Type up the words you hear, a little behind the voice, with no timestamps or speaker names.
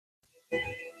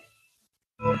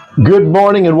Good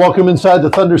morning and welcome inside the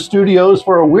Thunder Studios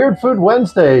for a Weird Food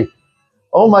Wednesday.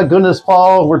 Oh my goodness,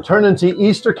 Paul, we're turning to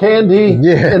Easter candy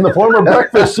in the form of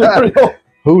breakfast cereal.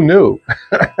 Who knew?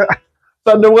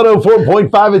 Thunder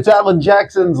 104.5, it's Alan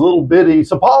Jackson's Little Bitty.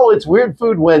 So Paul, it's Weird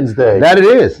Food Wednesday. That it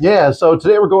is. Yeah, so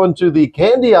today we're going to the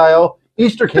candy aisle,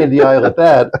 Easter candy aisle at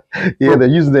that. Yeah, they're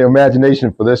using their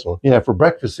imagination for this one. Yeah, for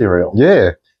breakfast cereal.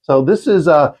 Yeah. So this is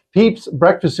Peeps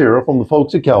breakfast cereal from the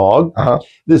folks at Kellogg.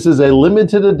 This is a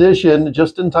limited edition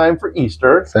just in time for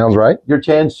Easter. Sounds right. Your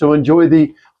chance to enjoy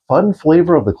the fun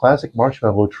flavor of the classic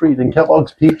marshmallow treat in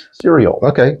Kellogg's Peeps cereal.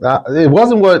 Okay. It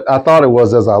wasn't what I thought it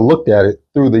was as I looked at it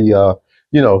through the,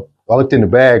 I looked in the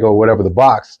bag or whatever, the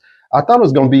box. I thought it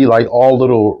was going to be like all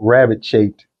little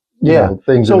rabbit-shaped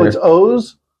things. So it's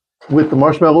O's with the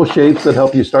marshmallow shapes that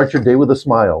help you start your day with a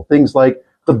smile. Things like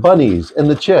the bunnies and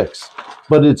the chicks.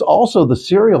 But it's also the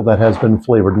cereal that has been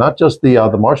flavored, not just the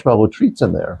marshmallow treats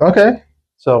in there. Okay.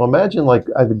 So imagine, like,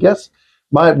 I guess,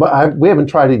 we haven't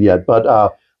tried it yet,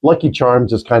 but Lucky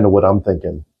Charms is kind of what I'm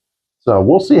thinking. So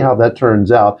we'll see how that turns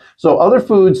out. So other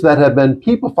foods that have been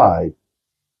peepified,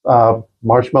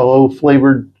 marshmallow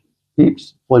flavored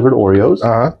Peeps, flavored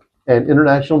Oreos, and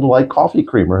International Delight coffee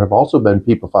creamer have also been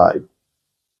peepified.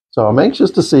 So I'm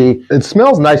anxious to see. It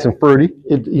smells nice and fruity.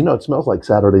 It smells like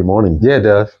Saturday morning. Yeah, it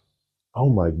does. Oh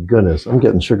my goodness, I'm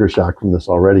getting sugar shock from this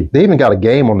already. They even got a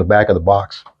game on the back of the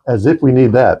box. As if we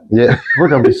need that. Yeah. We're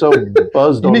going to be so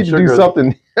buzzed on sugar. You need to do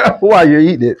something while you're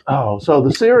eating it. Oh, so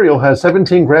the cereal has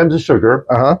 17 grams of sugar.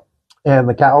 And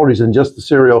the calories in just the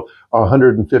cereal are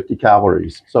 150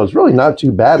 calories. So it's really not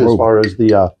too bad as far as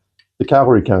the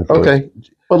calorie count goes. Okay.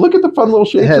 But look at the fun little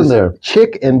shapes in there.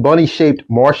 Chick and bunny shaped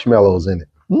marshmallows in it.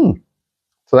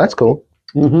 So that's cool.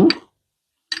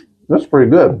 That's pretty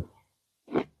good.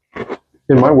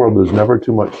 In my world, there's never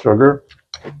too much sugar.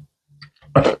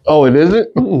 Oh, it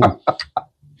isn't?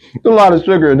 There's a lot of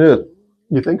sugar in this.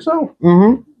 You think so?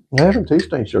 I haven't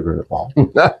tasted any sugar in it, Paul.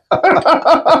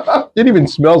 It even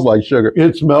smells like sugar.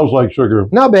 It smells like sugar.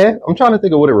 Not bad. I'm trying to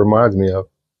think of what it reminds me of.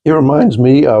 It reminds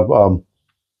me of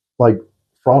like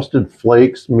Frosted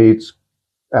Flakes meets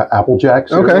Applejack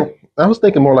cereal. Okay. I was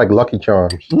thinking more like Lucky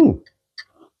Charms.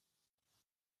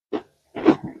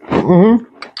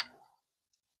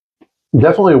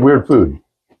 Definitely a weird food.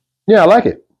 Yeah, I like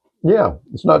it. Yeah,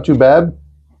 it's not too bad.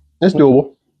 It's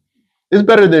doable. It's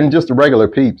better than just the regular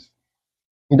Peeps.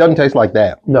 It doesn't taste like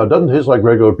that. No, it doesn't taste like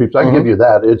regular Peeps. I can give you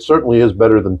that. It certainly is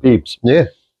better than Peeps. Yeah.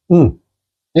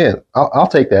 Yeah, I'll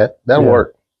take that. That'll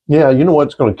work. Yeah, you know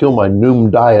what's going to kill my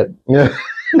Noom diet? Yeah.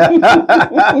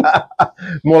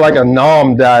 More like a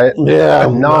nom diet. Yeah.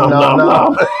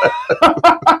 Nom.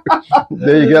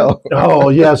 There you go. Oh,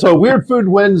 yeah. So Weird Food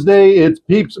Wednesday. It's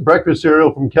Peeps breakfast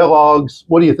cereal from Kellogg's.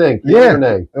 What do you think? Yeah.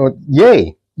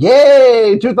 Yay.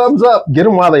 Yay. 2 thumbs up. Get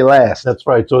them while they last. That's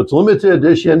right. So it's limited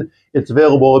edition. It's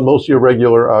available in most of your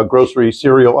regular grocery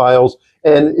cereal aisles.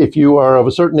 And if you are of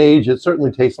a certain age, it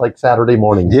certainly tastes like Saturday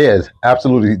morning. Yes,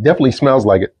 absolutely. Definitely smells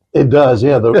like it. It does,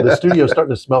 yeah. The studio's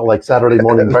starting to smell like Saturday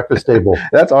morning breakfast table.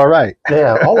 That's all right.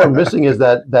 Yeah, all we're missing is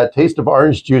that taste of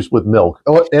orange juice with milk.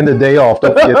 Oh, and the day off.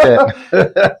 Don't forget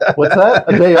that. What's that?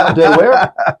 A day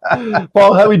where?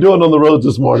 Paul, how are we doing on the roads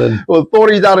this morning? Well,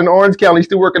 authorities out in Orange County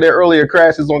still working their earlier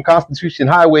crashes on Constitution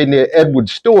Highway near Edward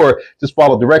Store. Just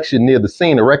follow direction near the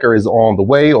scene. A wrecker is on the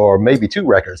way, or maybe 2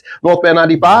 wreckers. Northbound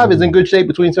 95 is in good shape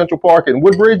between Central Park and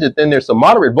Woodbridge, and then there's some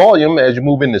moderate volume as you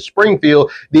move into Springfield.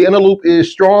 The inner loop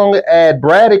is strong at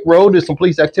Braddock Road. There's some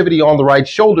police activity on the right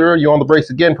shoulder. You're on the brakes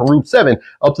again from Route 7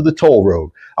 up to the toll road.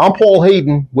 I'm Paul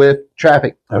Hayden with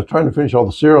traffic. I was trying to finish all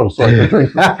the cereal so I could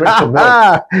drink some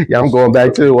milk. Yeah, I'm going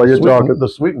back too while you're talking. The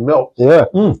sweetened milk. Yeah.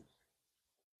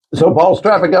 So Paul's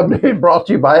traffic update brought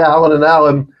to you by Alan and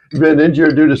Alan. Been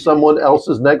injured due to someone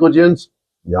else's negligence?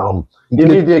 Yum. You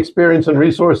need the experience and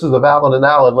resources of Alan and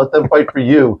Alan. Let them fight for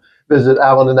you. Visit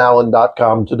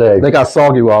alanandallen.com today. They got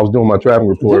soggy while I was doing my traffic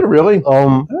report. Did it really?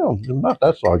 No, not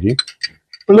that soggy.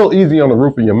 A little easy on the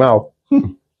roof of your mouth.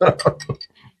 Nothing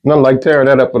like tearing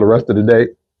that up for the rest of the day.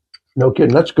 No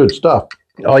kidding. That's good stuff.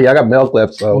 Oh, yeah, I got milk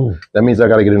left, so that means I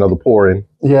got to get another pour in.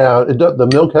 Yeah, the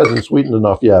milk hasn't sweetened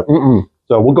enough yet.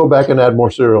 So we'll go back and add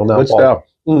more cereal now, Good Paul. stuff.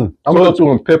 I'm going to go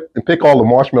through and pick all the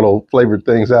marshmallow flavored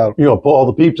things out. You going to pull all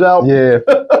the Peeps out? Yeah.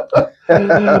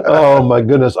 Oh, my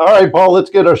goodness. All right, Paul, let's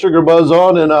get our sugar buzz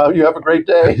on, and you have a great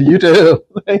day. You too.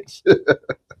 Thanks.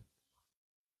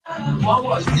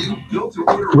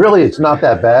 Really, it's not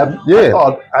that bad. Yeah.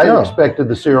 I expected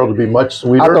the cereal to be much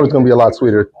sweeter. I thought it was going to be a lot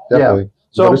sweeter. Definitely. Yeah.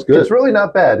 So it's really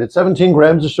not bad. It's 17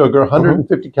 grams of sugar,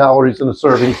 150 calories in a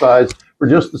serving size for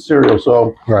just the cereal.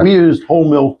 So we used whole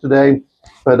milk today,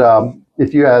 but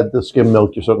if you add the skim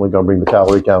milk, you're certainly going to bring the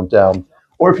calorie count down.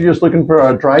 Or if you're just looking for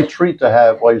a dry treat to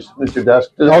have while you're sitting at your desk.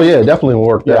 Oh yeah, definitely will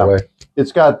work that way.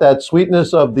 It's got that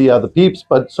sweetness of the Peeps,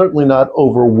 but certainly not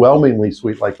overwhelmingly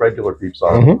sweet like regular Peeps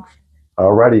are.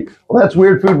 Alrighty. Well, that's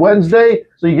Weird Food Wednesday.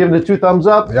 So you giving it 2 thumbs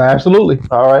up? Yeah, absolutely.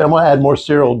 All right. I'm going to add more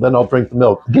cereal, then I'll drink the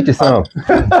milk. Get you some.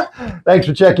 Thanks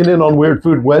for checking in on Weird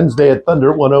Food Wednesday at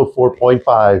Thunder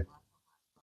 104.5.